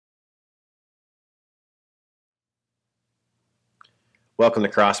Welcome to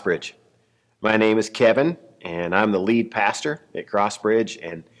Crossbridge. My name is Kevin, and I'm the lead pastor at Crossbridge,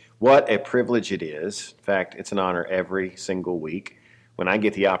 and what a privilege it is. In fact, it's an honor every single week when I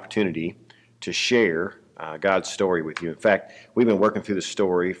get the opportunity to share God's story with you. In fact, we've been working through the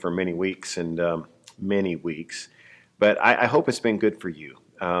story for many weeks, but I hope it's been good for you.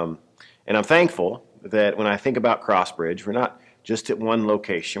 And I'm thankful that when I think about Crossbridge, we're not just at one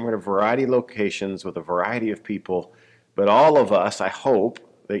location. We're at a variety of locations with a variety of people. But all of us, I hope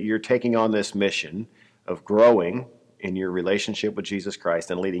that you're taking on this mission of growing in your relationship with Jesus Christ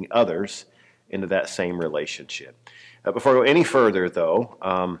and leading others into that same relationship. Before I go any further, though,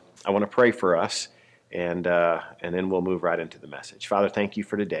 I want to pray for us, and then we'll move right into the message. Father, thank you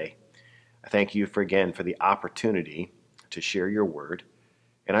for today. I thank you for the opportunity to share your word,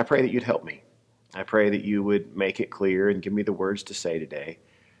 and I pray that you'd help me. I pray that you would make it clear and give me the words to say today.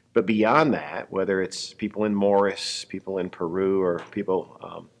 But beyond that, whether it's people in Morris, people in Peru, or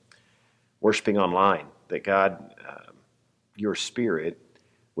people worshiping online, that God, your Spirit,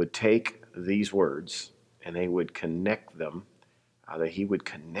 would take these words and they would connect them, that He would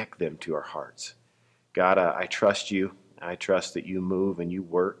connect them to our hearts. God, I trust you. I trust that you move and you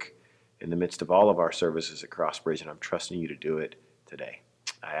work in the midst of all of our services at Crossbridge, and I'm trusting you to do it today.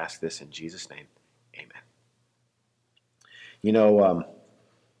 I ask this in Jesus' name. Amen. You know,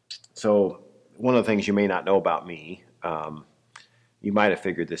 so one of the things you may not know about me, you might have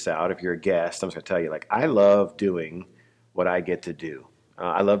figured this out. If you're a guest, I'm just going to tell you, I love doing what I get to do.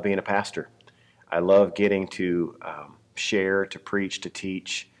 I love being a pastor. I love getting to share, to preach, to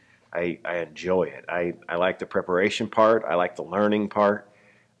teach. I enjoy it. I like the preparation part. I like the learning part.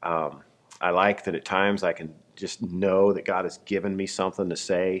 I like that at times I can just know that God has given me something to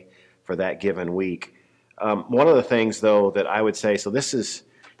say for that given week. One of the things, though, that I would say, so this is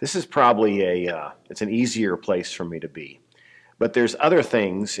probably it's an easier place for me to be. But there's other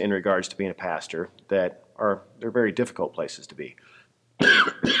things in regards to being a pastor that they're very difficult places to be.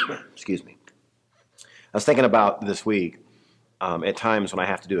 Excuse me. I was thinking about this week at times when I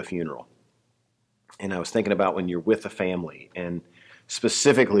have to do a funeral. And I was thinking about when you're with a family. And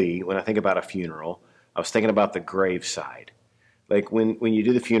specifically, when I think about a funeral, I was thinking about the graveside. Like when you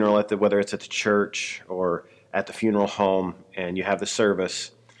do the funeral, whether it's at the church or at the funeral home, and you have the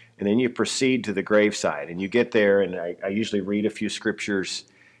service, and then you proceed to the graveside, and you get there, and I usually read a few scriptures,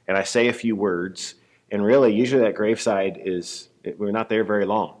 and I say a few words, and really, usually that graveside we're not there very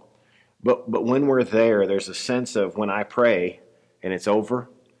long. But when we're there, there's a sense of when I pray, and it's over,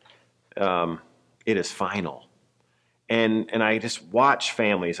 it is final. And I just watch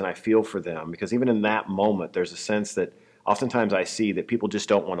families, and I feel for them, because even in that moment, there's a sense that oftentimes I see that people just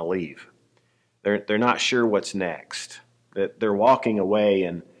don't want to leave. They're not sure what's next. That they're walking away,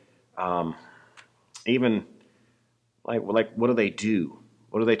 and even like what do they do?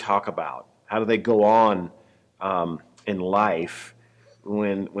 What do they talk about? How do they go on in life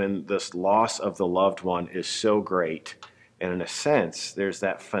when this loss of the loved one is so great? And in a sense, there's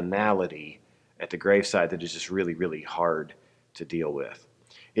that finality at the graveside that is just really, really hard to deal with.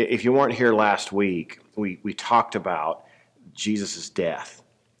 If you weren't here last week, we talked about Jesus' death.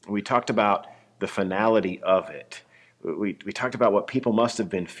 We talked about the finality of it. We talked about what people must have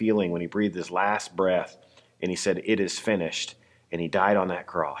been feeling when he breathed his last breath and he said, "It is finished," and he died on that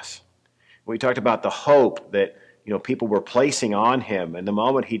cross. We talked about the hope that people were placing on him, and the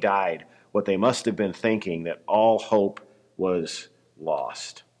moment he died, what they must have been thinking, that all hope was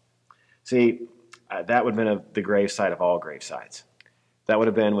lost. See, that would have been the graveside of all gravesides. That would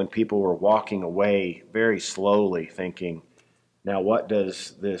have been when people were walking away very slowly thinking, now what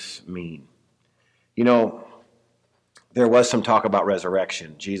does this mean? There was some talk about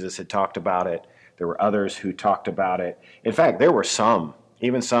resurrection. Jesus had talked about it. There were others who talked about it. In fact, there were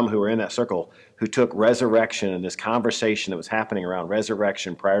even some who were in that circle, who took resurrection and this conversation that was happening around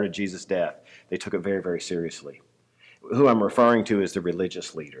resurrection prior to Jesus' death, they took it very, very seriously. Who I'm referring to is the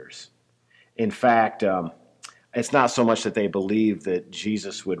religious leaders. In fact, it's not so much that they believed that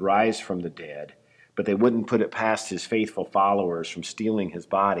Jesus would rise from the dead, but they wouldn't put it past his faithful followers from stealing his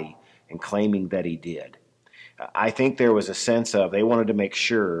body and claiming that he did. I think there was a sense of they wanted to make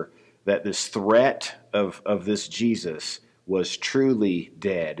sure that this threat of this Jesus was truly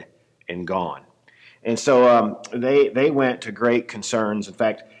dead and gone. And so they went to great concerns. In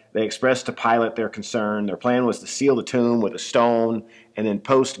fact, they expressed to Pilate their concern. Their plan was to seal the tomb with a stone and then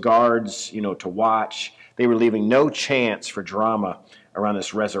post guards, to watch. They were leaving no chance for drama around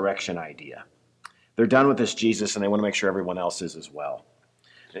this resurrection idea. They're done with this Jesus, and they want to make sure everyone else is as well.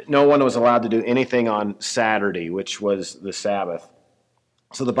 No one was allowed to do anything on Saturday, which was the Sabbath.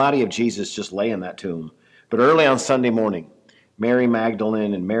 So the body of Jesus just lay in that tomb. But early on Sunday morning, Mary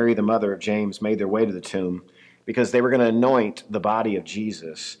Magdalene and Mary, the mother of James, made their way to the tomb because they were going to anoint the body of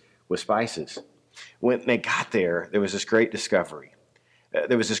Jesus with spices. When they got there, there was this great discovery.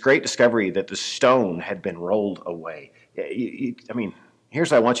 There was this great discovery that the stone had been rolled away.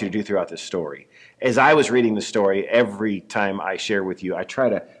 Here's what I want you to do throughout this story. As I was reading the story, every time I share with you, I try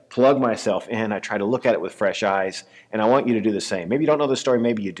to plug myself in. I try to look at it with fresh eyes, and I want you to do the same. Maybe you don't know the story,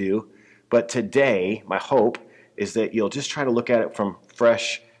 maybe you do. But today, my hope is that you'll just try to look at it from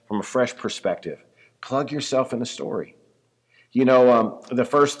a fresh perspective. Plug yourself in the story. The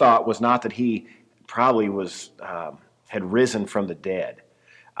first thought was not that he probably had risen from the dead.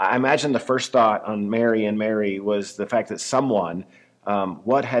 I imagine the first thought on Mary and Mary was the fact that someone,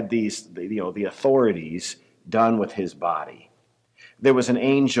 what had the authorities done with his body? There was an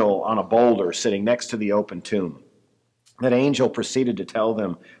angel on a boulder sitting next to the open tomb. That angel proceeded to tell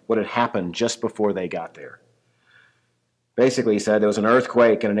them what had happened just before they got there. Basically, he said there was an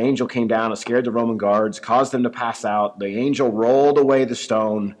earthquake and an angel came down and scared the Roman guards, caused them to pass out. The angel rolled away the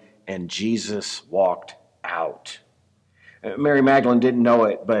stone and Jesus walked out. Mary Magdalene didn't know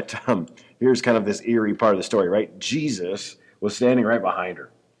it, but here's kind of this eerie part of the story, right? Jesus was standing right behind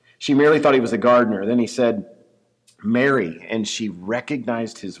her. She merely thought he was the gardener. Then he said, "Mary," and she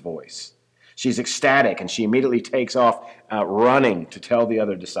recognized his voice. She's ecstatic, and she immediately takes off running to tell the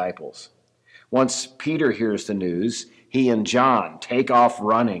other disciples. Once Peter hears the news, he and John take off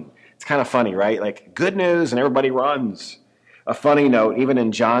running. It's kind of funny, right? Like, good news, and everybody runs. A funny note, even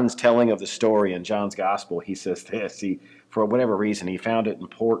in John's telling of the story in John's gospel, he says this. For whatever reason, he found it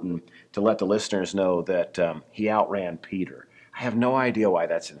important to let the listeners know that he outran Peter. I have no idea why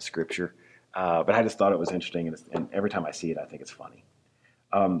that's in Scripture, but I just thought it was interesting, and every time I see it, I think it's funny.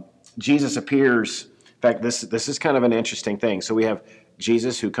 Jesus appears. In fact, this is kind of an interesting thing. So we have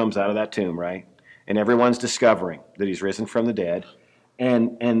Jesus who comes out of that tomb, right? And everyone's discovering that he's risen from the dead.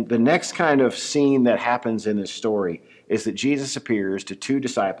 And the next kind of scene that happens in this story is that Jesus appears to two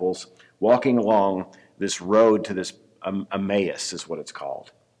disciples walking along this road to this Emmaus is what it's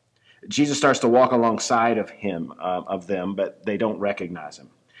called. Jesus starts to walk alongside of them, but they don't recognize him.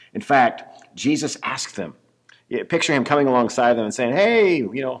 In fact, Jesus asks them. Picture him coming alongside them and saying,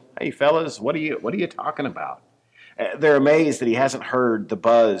 hey fellas, what are you talking about? They're amazed that he hasn't heard the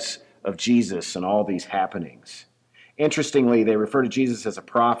buzz of Jesus and all these happenings. Interestingly, they refer to Jesus as a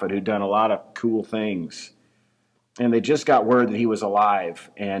prophet who'd done a lot of cool things. And they just got word that he was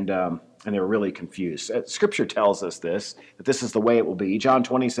alive, and they were really confused. Scripture tells us that this is the way it will be. John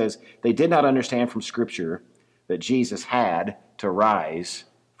 20 says, they did not understand from Scripture that Jesus had to rise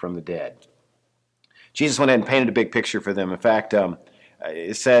from the dead. Jesus went ahead and painted a big picture for them. In fact,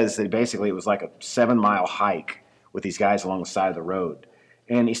 it says that basically it was like a 7-mile hike with these guys along the side of the road.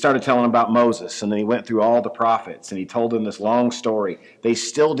 And he started telling them about Moses, and then he went through all the prophets, and he told them this long story. They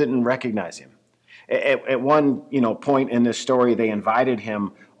still didn't recognize him. At one point in this story, they invited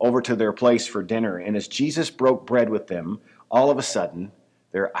him over to their place for dinner, and as Jesus broke bread with them, all of a sudden,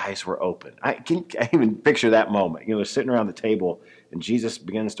 their eyes were open. I can even picture that moment. They're sitting around the table, and Jesus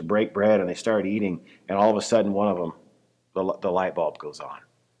begins to break bread, and they start eating, and all of a sudden, one of them, the light bulb goes on,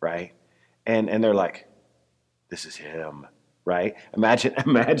 right? And they're like, this is him, right? Imagine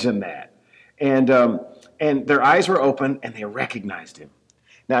that. And their eyes were open, and they recognized him.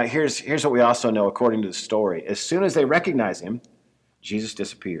 Now, here's what we also know according to the story. As soon as they recognize him, Jesus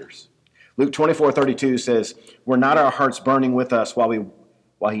disappears. Luke 24:32 says, "Were not our hearts burning with us while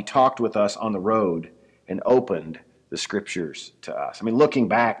he talked with us on the road and opened the Scriptures to us?" Looking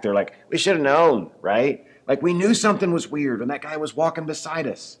back, they're like, we should have known, right? Like, we knew something was weird when that guy was walking beside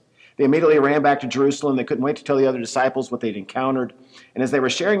us. They immediately ran back to Jerusalem. They couldn't wait to tell the other disciples what they'd encountered. And as they were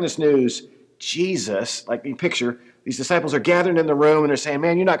sharing this news, Jesus, like you picture, these disciples are gathered in the room and they're saying,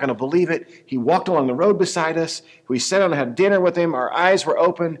 man, you're not going to believe it. He walked along the road beside us. We sat down and had dinner with him. Our eyes were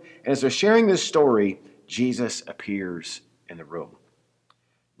open. And as they're sharing this story, Jesus appears in the room.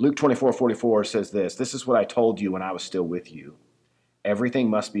 Luke 24:44 says this is what I told you when I was still with you. Everything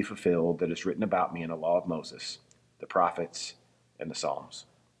must be fulfilled that is written about me in the law of Moses, the prophets, and the Psalms.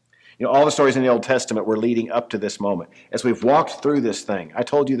 All the stories in the Old Testament were leading up to this moment. As we've walked through this thing, I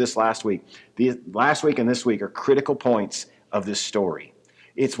told you this last week. The last week and this week are critical points of this story.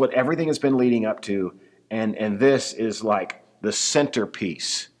 It's what everything has been leading up to, and this is like the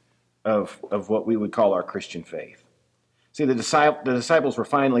centerpiece of what we would call our Christian faith. See, the disciples were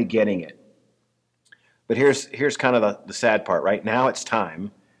finally getting it. But here's kind of the sad part, right? Now it's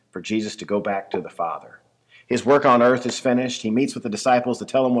time for Jesus to go back to the Father. His work on earth is finished. He meets with the disciples to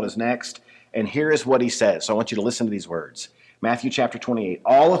tell them what is next. And here is what he says. So I want you to listen to these words. Matthew chapter 28.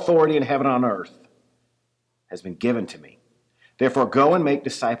 All authority in heaven and on earth has been given to me. Therefore, go and make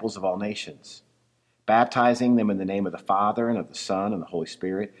disciples of all nations, baptizing them in the name of the Father and of the Son and the Holy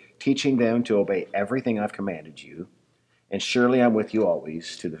Spirit, teaching them to obey everything I've commanded you. And surely I'm with you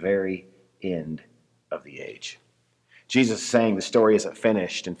always to the very end of the age. Jesus is saying the story isn't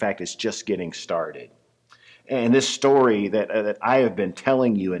finished. In fact, it's just getting started. And this story that I have been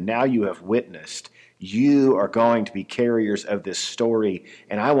telling you and now you have witnessed, you are going to be carriers of this story.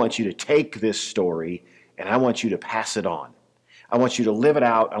 And I want you to take this story and I want you to pass it on. I want you to live it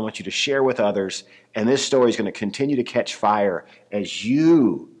out. I want you to share with others. And this story is going to continue to catch fire as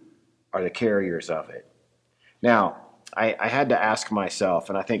you are the carriers of it. Now, I had to ask myself,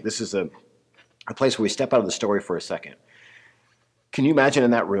 and I think this is a place where we step out of the story for a second. Can you imagine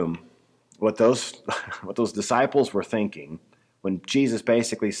in that room what those disciples were thinking when Jesus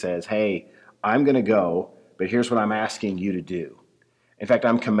basically says, hey, I'm going to go, but here's what I'm asking you to do. In fact,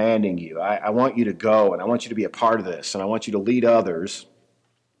 I'm commanding you. I want you to go, and I want you to be a part of this, and I want you to lead others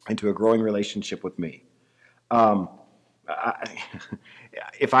into a growing relationship with me.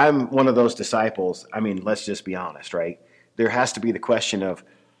 If I'm one of those disciples, I mean, let's just be honest, right? There has to be the question of,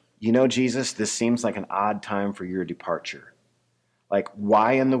 Jesus, this seems like an odd time for your departure. Like,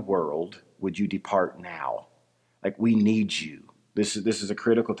 why in the world would you depart now? Like, we need you. This is a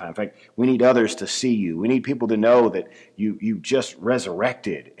critical time. In fact, we need others to see you. We need people to know that you just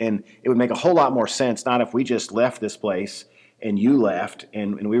resurrected. And it would make a whole lot more sense, not if we just left this place and you left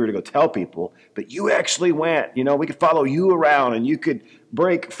and we were to go tell people, but you actually went. We could follow you around and you could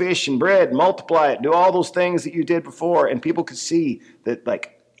break fish and bread, multiply it, do all those things that you did before, and people could see that,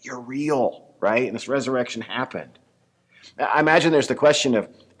 like, you're real, right? And this resurrection happened. I imagine there's the question of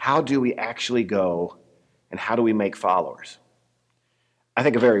how do we actually go and how do we make followers? I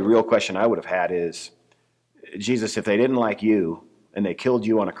think a very real question I would have had is, Jesus, if they didn't like you and they killed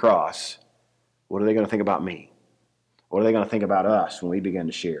you on a cross, what are they going to think about me? What are they going to think about us when we begin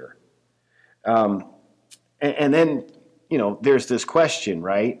to share? And then, there's this question,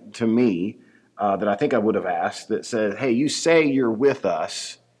 right, to me, that I think I would have asked that says, hey, you say you're with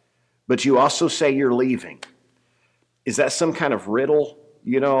us, but you also say you're leaving. Is that some kind of riddle?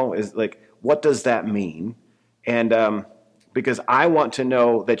 Is like, what does that mean? And because I want to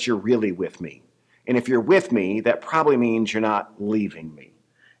know that you're really with me. And if you're with me, that probably means you're not leaving me.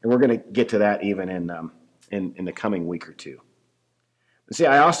 And we're going to get to that even in the coming week or two. But see,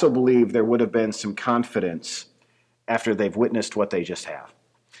 I also believe there would have been some confidence after they've witnessed what they just have.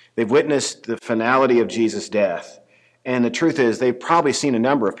 They've witnessed the finality of Jesus' death. And the truth is, they've probably seen a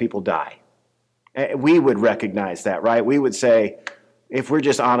number of people die. We would recognize that, right? We would say, if we're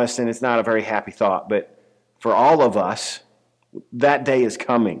just honest, and it's not a very happy thought, but for all of us, that day is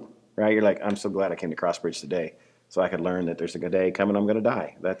coming, right? You're like, I'm so glad I came to Crossbridge today so I could learn that there's a good day coming, I'm going to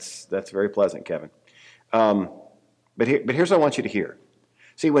die. That's very pleasant, Kevin. But here's what I want you to hear.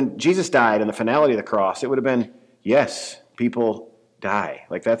 See, when Jesus died in the finality of the cross, it would have been, yes, people die.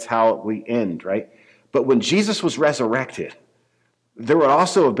 Like, that's how we end, right? But when Jesus was resurrected, there would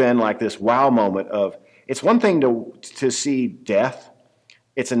also have been like this wow moment of, it's one thing to see death.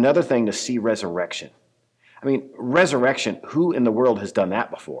 It's another thing to see resurrection. I mean, resurrection, who in the world has done that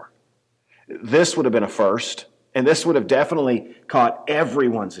before? This would have been a first, and this would have definitely caught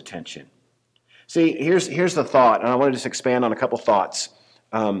everyone's attention. See, here's the thought, and I want to just expand on a couple thoughts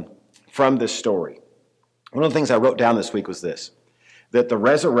from this story. One of the things I wrote down this week was this, that the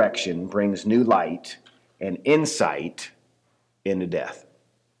resurrection brings new light and insight into death.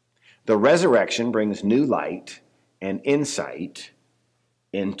 The resurrection brings new light and insight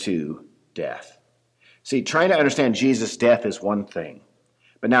into death. See, trying to understand Jesus' death is one thing,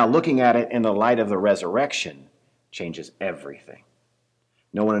 but now looking at it in the light of the resurrection changes everything.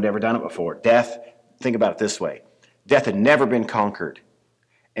 No one had ever done it before. Death, think about it this way. Death had never been conquered,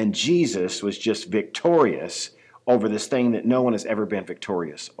 and Jesus was just victorious over this thing that no one has ever been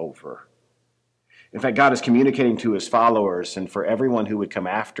victorious over. In fact, God is communicating to his followers and for everyone who would come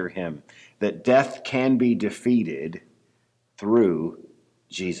after him that death can be defeated through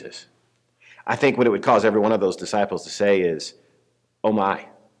Jesus. I think what it would cause every one of those disciples to say is, oh my,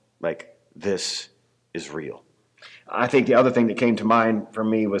 like, this is real. I think the other thing that came to mind for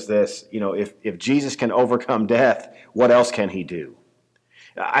me was this, if Jesus can overcome death, what else can he do?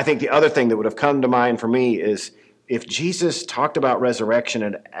 I think the other thing that would have come to mind for me is, if Jesus talked about resurrection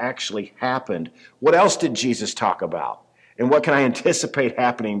and it actually happened, what else did Jesus talk about? And what can I anticipate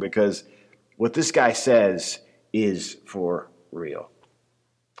happening? Because what this guy says is for real.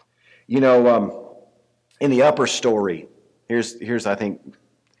 In the upper story, here's I think,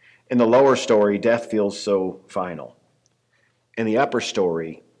 in the lower story, death feels so final. In the upper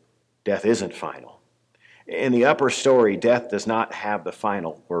story, death isn't final. In the upper story, death does not have the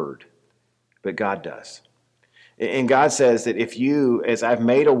final word, but God does. And God says that if you, as I've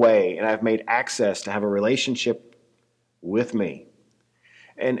made a way and I've made access to have a relationship with me,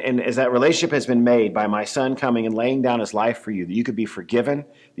 and as that relationship has been made by my Son coming and laying down his life for you, that you could be forgiven,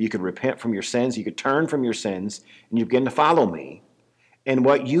 that you could repent from your sins, you could turn from your sins, and you begin to follow me. And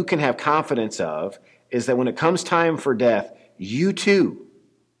what you can have confidence of is that when it comes time for death, you too,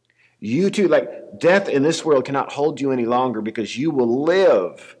 like death in this world cannot hold you any longer because you will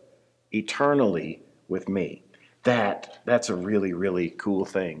live eternally with me. That's a really, really cool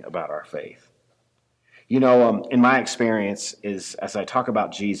thing about our faith. You know, in my experience, is as I talk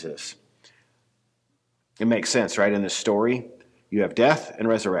about Jesus, it makes sense, right? In this story, you have death and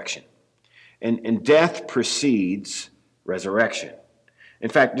resurrection. And death precedes resurrection. In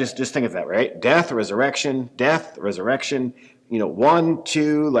fact, just think of that, right? Death, resurrection, you know, 1,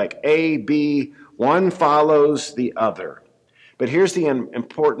 2, like A, B, one follows the other. But here's the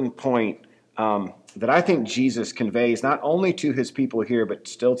important point that I think Jesus conveys not only to his people here, but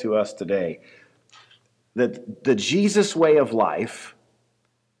still to us today. That the Jesus way of life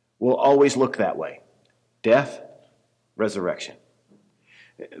will always look that way. Death, resurrection.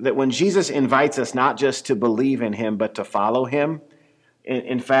 That when Jesus invites us not just to believe in him, but to follow him,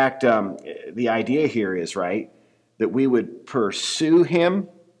 in fact, the idea here is, right, that we would pursue him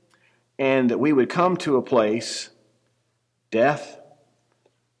and that we would come to a place, death,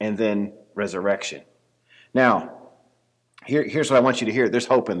 and then resurrection. Now, here's what I want you to hear. There's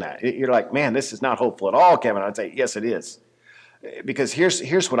hope in that. You're like, man, this is not hopeful at all, Kevin. I'd say, yes, it is. Because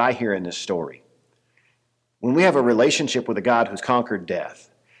here's what I hear in this story. When we have a relationship with a God who's conquered death,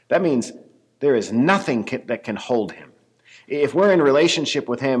 that means there is nothing that can hold him. If we're in a relationship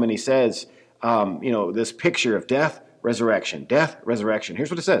with him and he says, this picture of death, resurrection, here's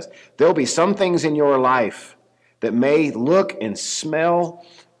what it says. There'll be some things in your life that may look and smell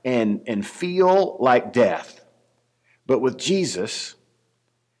and feel like death. But with Jesus,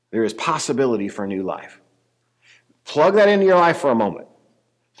 there is possibility for a new life. Plug that into your life for a moment.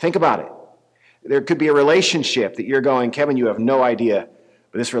 Think about it. There could be a relationship that you're going, Kevin, you have no idea,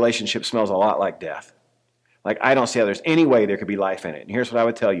 but this relationship smells a lot like death. Like, I don't see how there's any way there could be life in it. And here's what I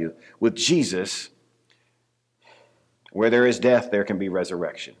would tell you. With Jesus, where there is death, there can be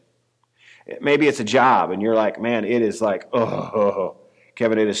resurrection. Maybe it's a job, and you're like, man, it is like,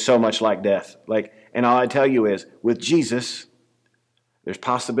 Kevin, it is so much like death. And all I tell you is, with Jesus, there's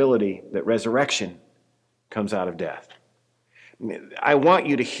possibility that resurrection comes out of death. I want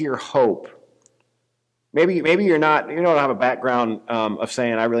you to hear hope. Maybe you don't have a background of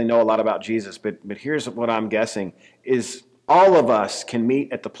saying, I really know a lot about Jesus, but here's what I'm guessing, is all of us can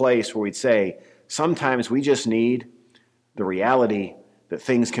meet at the place where we'd say, sometimes we just need the reality that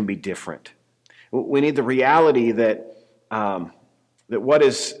things can be different. We need the reality that what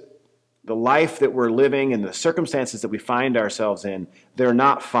is the life that we're living and the circumstances that we find ourselves in, they're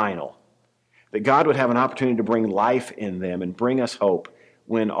not final. That God would have an opportunity to bring life in them and bring us hope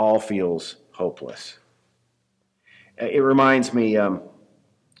when all feels hopeless. It reminds me,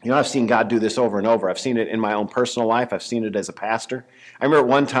 I've seen God do this over and over. I've seen it in my own personal life. I've seen it as a pastor. I remember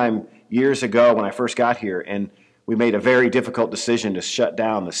one time years ago when I first got here, and we made a very difficult decision to shut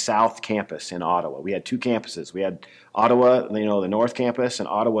down the South Campus in Ottawa. We had two campuses. We had Ottawa, the North Campus, and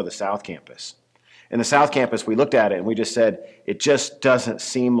Ottawa, the South Campus. In the South Campus, we looked at it and we just said, it just doesn't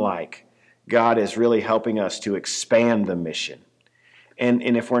seem like God is really helping us to expand the mission. And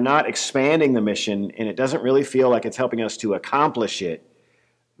if we're not expanding the mission and it doesn't really feel like it's helping us to accomplish it,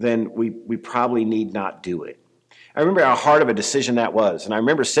 then we probably need not do it. I remember how hard of a decision that was. And I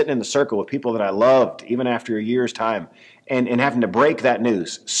remember sitting in the circle with people that I loved, even after a year's time, and having to break that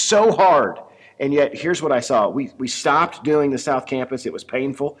news. So hard. And yet, here's what I saw. We stopped doing the South Campus. It was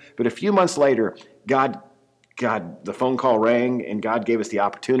painful. But a few months later, God, the phone call rang, and God gave us the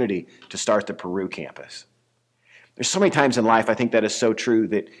opportunity to start the Peru campus. There's so many times in life, I think that is so true,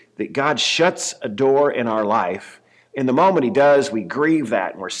 that God shuts a door in our life. In the moment he does, we grieve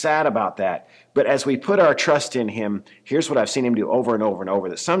that, and we're sad about that. But as we put our trust in him, here's what I've seen him do over and over and over,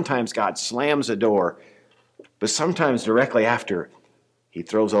 that sometimes God slams a door, but sometimes directly after, he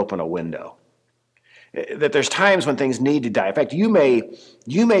throws open a window. That there's times when things need to die. In fact, you may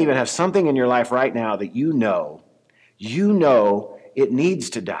even have something in your life right now that you know it needs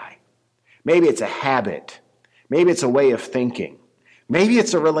to die. Maybe it's a habit. Maybe it's a way of thinking. Maybe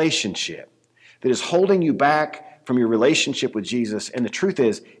it's a relationship that is holding you back from your relationship with Jesus. And the truth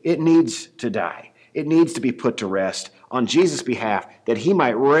is, it needs to die. It needs to be put to rest on Jesus' behalf, that he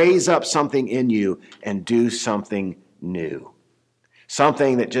might raise up something in you and do something new.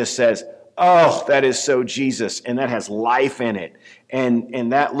 Something that just says, oh, that is so Jesus, and that has life in it.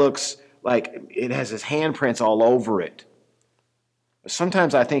 And that looks like it has his handprints all over it.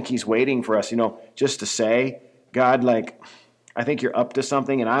 Sometimes I think he's waiting for us, just to say, God, I think you're up to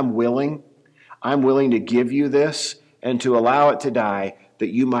something, and I'm willing to give you this and to allow it to die that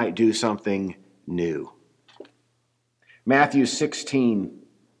you might do something new. Matthew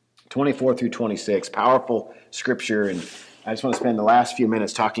 16:24 through 26, powerful scripture, and I just want to spend the last few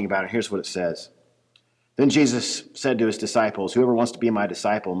minutes talking about it. Here's what it says. Then Jesus said to his disciples, whoever wants to be my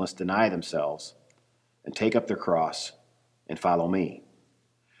disciple must deny themselves and take up their cross and follow me.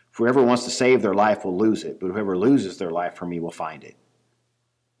 For whoever wants to save their life will lose it, but whoever loses their life for me will find it.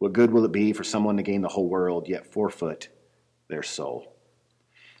 What good will it be for someone to gain the whole world, yet forfeit their soul?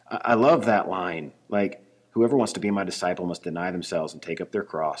 I love that line. Whoever wants to be my disciple must deny themselves and take up their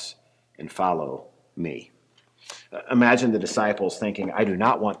cross and follow me. Imagine the disciples thinking, I do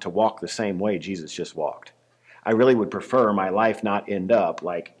not want to walk the same way Jesus just walked. I really would prefer my life not end up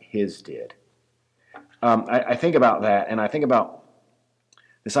like his did. I think about that, and I think about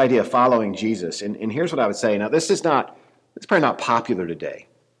this idea of following Jesus. And here's what I would say. Now, it's probably not popular today.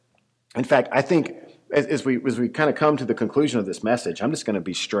 In fact, I think as we kind of come to the conclusion of this message, I'm just going to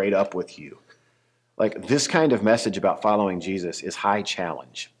be straight up with you. This kind of message about following Jesus is high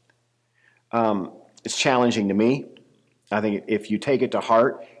challenge. It's challenging to me. I think if you take it to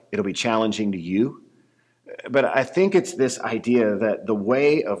heart, it'll be challenging to you. But I think it's this idea that the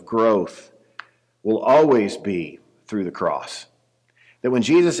way of growth will always be through the cross. That when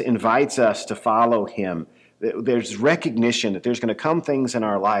Jesus invites us to follow him, there's recognition that there's going to come things in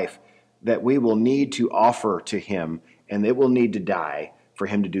our life that we will need to offer to him, and it will need to die for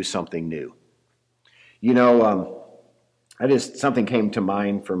him to do something new. Something came to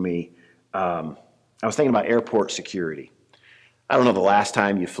mind for me. I was thinking about airport security. I don't know the last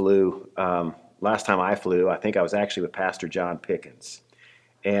time you flew. Last time I flew, I think I was actually with Pastor John Pickens.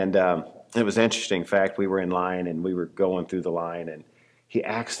 And it was interesting. In fact, we were in line, and we were going through the line, and he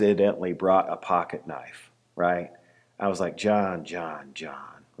accidentally brought a pocket knife, right? I was like, John,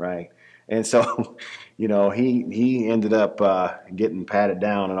 right? And so, he ended up getting patted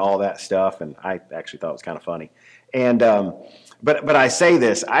down and all that stuff, and I actually thought it was kind of funny. And but I say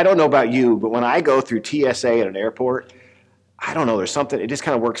this, I don't know about you, but when I go through TSA at an airport, I don't know, there's something, it just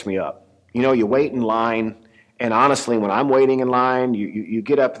kind of works me up. You wait in line, and honestly, when I'm waiting in line, you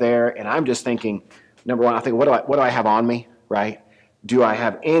get up there, and I'm just thinking, number one, I think, what do I have on me, right? Do I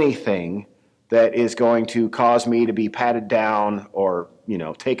have anything that is going to cause me to be patted down or,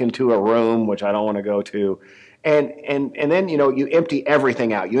 taken to a room, which I don't want to go to? And then, you empty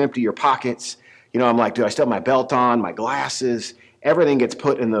everything out. You empty your pockets. I'm like, do I still have my belt on, my glasses? Everything gets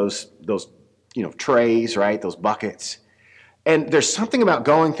put in those trays, right? Those buckets. And there's something about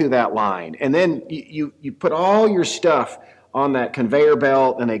going through that line. And then you put all your stuff on that conveyor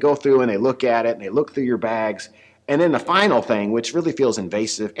belt, and they go through and they look at it, and they look through your bags. And then the final thing, which really feels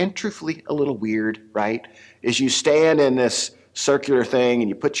invasive and truthfully a little weird, right, is you stand in this circular thing and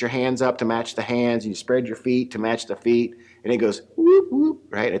you put your hands up to match the hands, and you spread your feet to match the feet, and it goes whoop, whoop,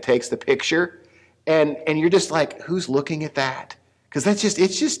 right? It takes the picture. And you're just like, who's looking at that? Because it's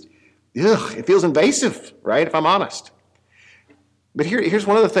just, it feels invasive, right, if I'm honest. But here's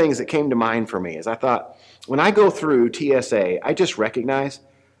one of the things that came to mind for me is I thought, when I go through TSA, I just recognize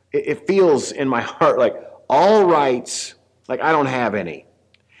it feels in my heart like all rights, like I don't have any.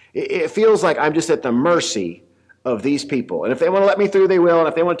 It feels like I'm just at the mercy of these people. And if they want to let me through, they will. And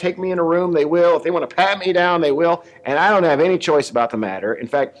if they want to take me in a room, they will. If they want to pat me down, they will. And I don't have any choice about the matter. In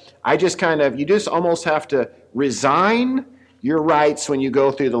fact, you just almost have to resign your rights when you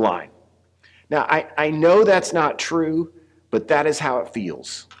go through the line. Now, I know that's not true, but that is how it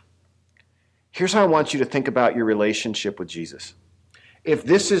feels. Here's how I want you to think about your relationship with Jesus. If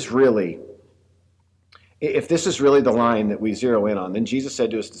this is really the line that we zero in on, then Jesus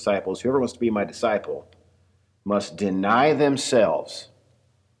said to his disciples, whoever wants to be my disciple must deny themselves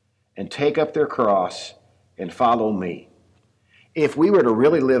and take up their cross and follow me. If we were to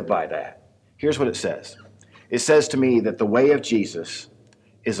really live by that, here's what it says. It says to me that the way of Jesus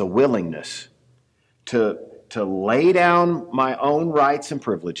is a willingness to lay down my own rights and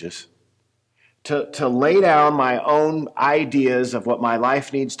privileges, to lay down my own ideas of what my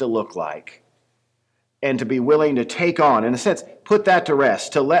life needs to look like, and to be willing to take on, in a sense, put that to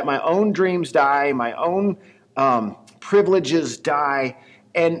rest, to let my own dreams die, my own privileges die,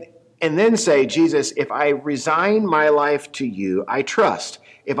 and then say, Jesus, if I resign my life to you, I trust.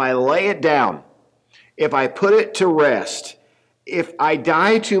 If I lay it down, if I put it to rest, if I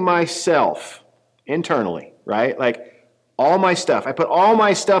die to myself internally, right? Like all my stuff. I put all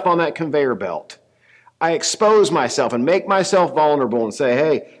my stuff on that conveyor belt. I expose myself and make myself vulnerable and say,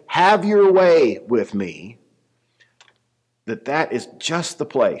 hey, have your way with me. That is just the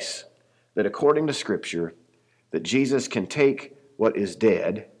place that, according to Scripture, that Jesus can take what is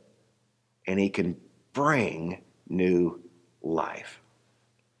dead and he can bring new life.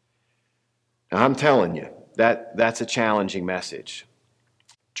 Now, I'm telling you, that's a challenging message.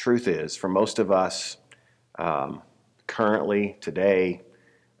 Truth is, for most of us, currently, today,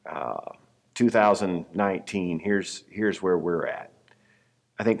 2019, here's where we're at.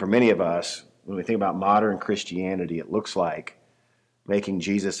 I think for many of us, when we think about modern Christianity, it looks like making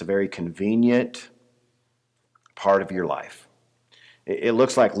Jesus a very convenient part of your life. It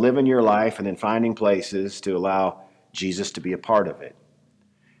looks like living your life and then finding places to allow Jesus to be a part of it.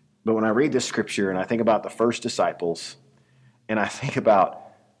 But when I read this scripture and I think about the first disciples, and I think about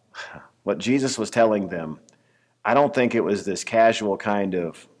what Jesus was telling them, I don't think it was this casual kind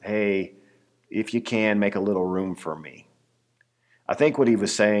of, hey, if you can, make a little room for me. I think what he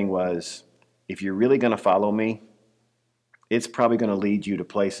was saying was, if you're really going to follow me, it's probably going to lead you to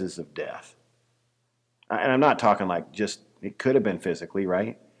places of death. And I'm not talking like just, it could have been physically,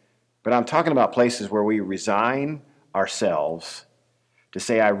 right? But I'm talking about places where we resign ourselves to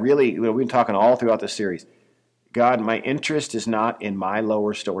say, we've been talking all throughout this series, God, my interest is not in my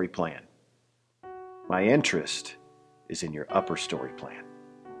lower story plan. My interest is in your upper story plan.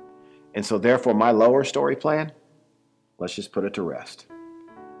 And so therefore, my lower story plan, let's just put it to rest.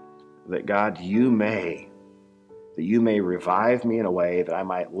 That God, you may revive me in a way that I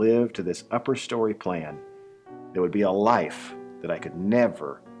might live to this upper story plan that would be a life that I could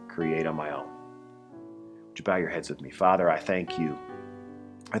never create on my own. Would you bow your heads with me? Father, I thank you.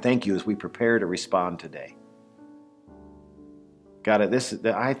 I thank you as we prepare to respond today. God,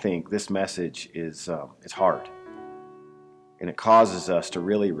 I think this message is it's hard. And it causes us to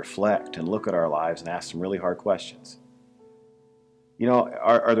really reflect and look at our lives and ask some really hard questions. You know,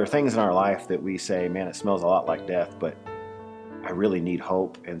 are there things in our life that we say, man, it smells a lot like death, but I really need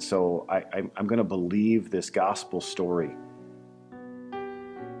hope. And so I'm going to believe this gospel story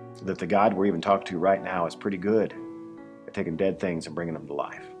that the God we're even talking to right now is pretty good at taking dead things and bringing them to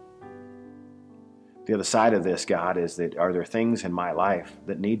life. The other side of this, God, is that are there things in my life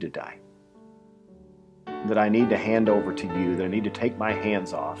that need to die? That I need to hand over to you, that I need to take my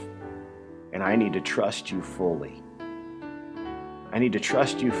hands off, and I need to trust you fully. I need to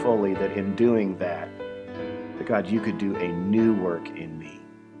trust you fully that in doing that God, you could do a new work in me.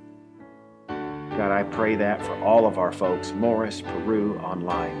 God, I pray that for all of our folks, Morris, Peru,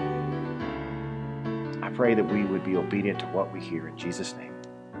 online. I pray that we would be obedient to what we hear in Jesus' name.